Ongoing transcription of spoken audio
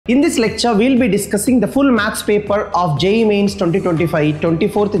In this lecture, we'll be discussing the full maths paper of JEE Mains 2025,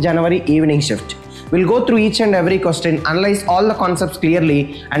 24th January evening shift. We'll go through each and every question, analyze all the concepts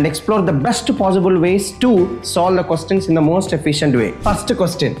clearly and explore the best possible ways to solve the questions in the most efficient way. First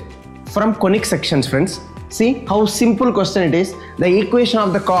question from conic sections, friends. See how simple question it is. The equation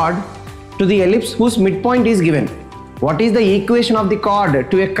of the chord to the ellipse whose midpoint is given. What is the equation of the chord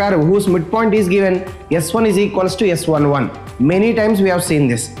to a curve whose midpoint is given? S1 is equals to S11. Many times we have seen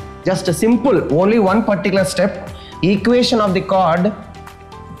this. Just a simple, only one particular step. Equation of the chord.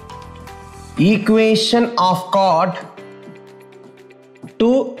 Equation of chord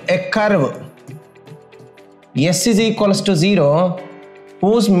to a curve. S is equals to 0.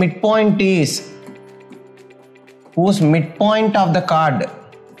 Whose midpoint is? Whose midpoint of the chord?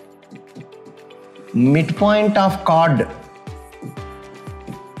 Midpoint of chord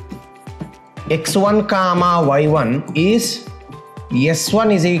x1 comma y1 is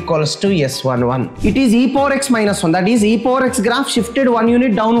S1 is equals to S11. It is e power x minus 1. That is e power x graph shifted 1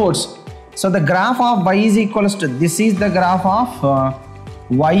 unit downwards. So the graph of y is equals to, this is the graph of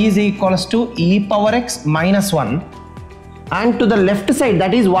y is equals to e power x minus 1. And to the left side,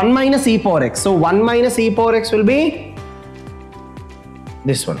 that is 1 minus e power x. So 1 minus e power x will be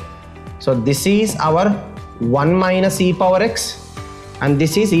this one. So this is our 1 minus e power x and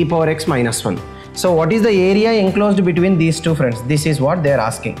this is e power x minus 1. So what is the area enclosed between these two, friends? This is what they are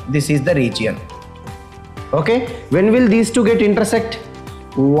asking. This is the region. Okay. When will these two get intersect?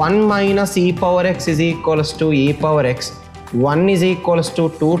 1 minus e power x is equals to e power x. 1 is equals to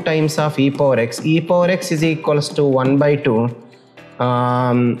 2 times of e power x. E power x is equals to 1 by 2.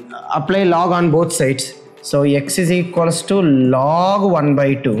 Apply log on both sides. So x is equals to log 1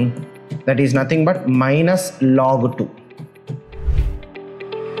 by 2. That is nothing but minus log 2.